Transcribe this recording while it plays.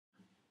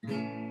I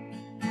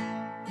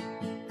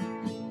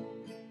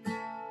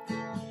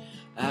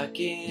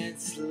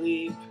can't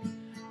sleep,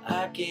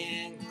 I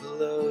can't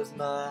close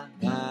my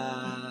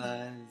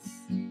eyes.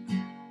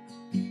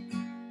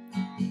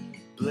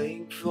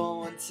 Blink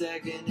for 1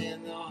 second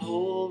and the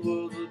whole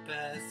world will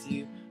pass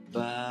you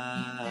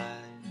by.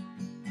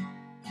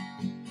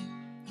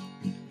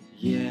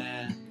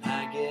 Yeah,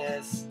 I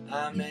guess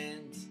I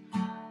meant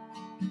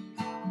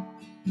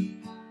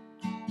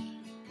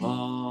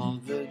all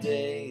the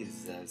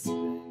days I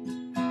spent.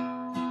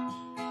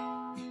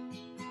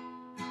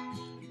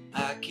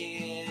 I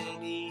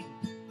can't eat,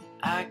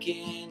 I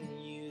can't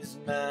use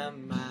my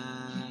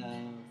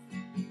mouth.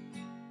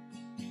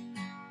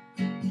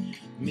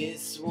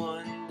 Miss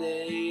one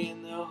day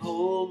and the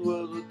whole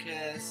world will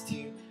cast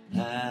you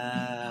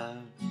out.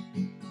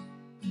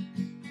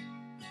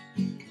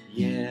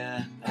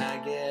 Yeah, I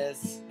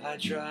guess I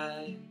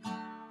tried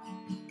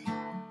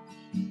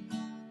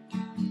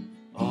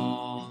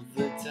all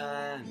the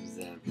times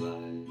I've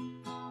lied.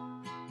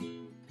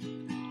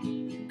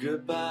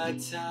 Goodbye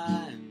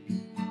time,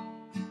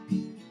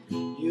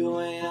 you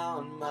ain't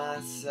on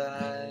my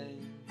side.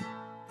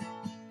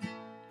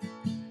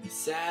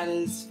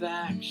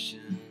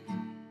 Satisfaction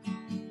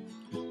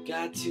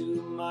got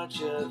too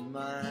much of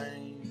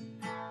mine.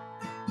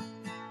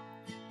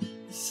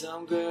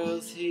 Some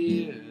girls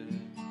here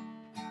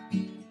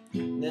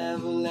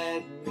never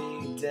let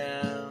me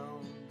down.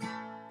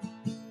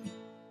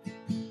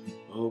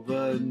 Oh,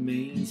 but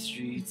Main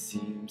Street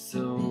seems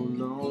so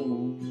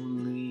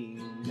lonely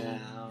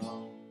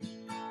now.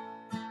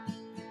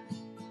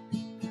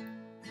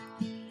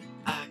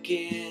 I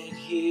can't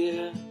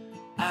hear,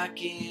 I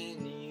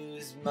can't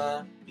use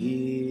my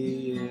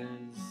ears.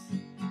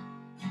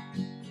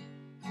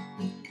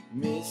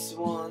 Miss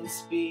one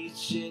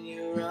speech and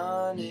you're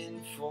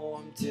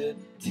uninformed to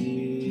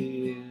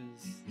tears.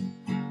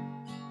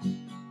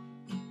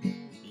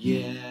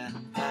 Yeah,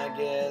 I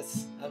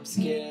guess I'm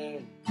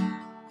scared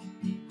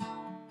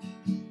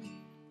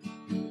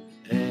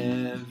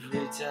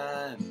every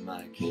time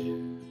I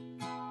care.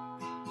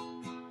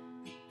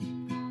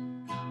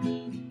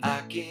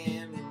 I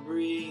can't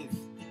breathe,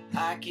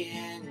 I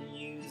can't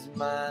use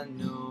my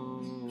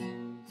nose.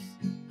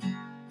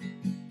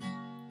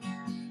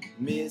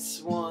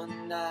 Miss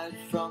one night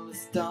from a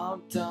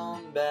stomped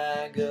on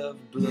bag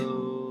of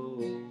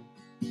blow.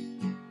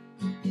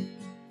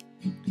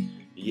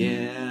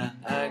 Yeah,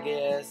 I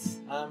guess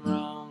I'm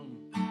wrong.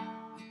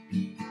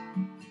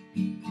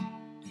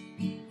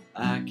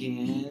 I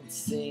can't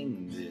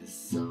sing this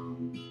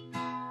song.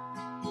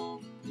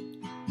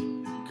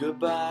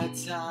 Goodbye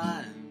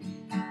time,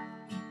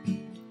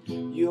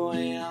 you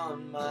ain't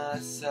on my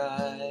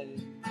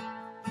side.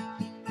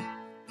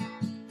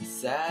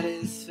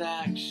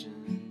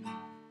 Satisfaction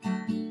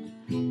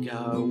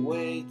got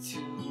way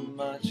too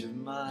much of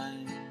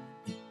mine.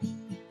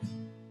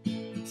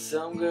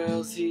 Some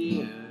girls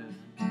here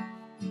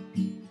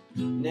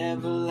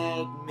never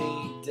let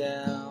me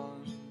down.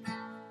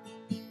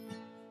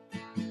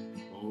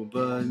 Oh,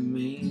 but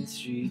Main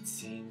Street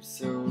seems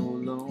so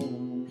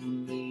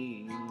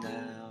lonely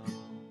now.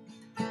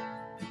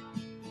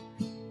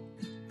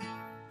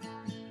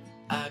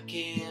 I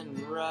can't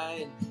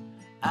write,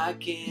 I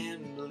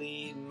can't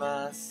bleed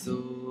my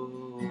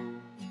soul.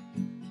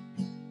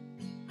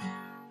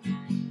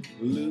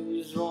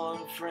 Lose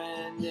one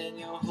friend and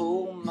your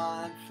whole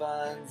mind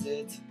finds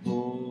its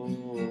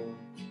hole.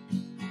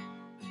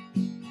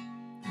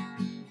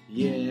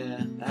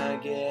 Yeah, I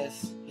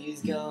guess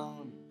he's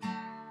gone.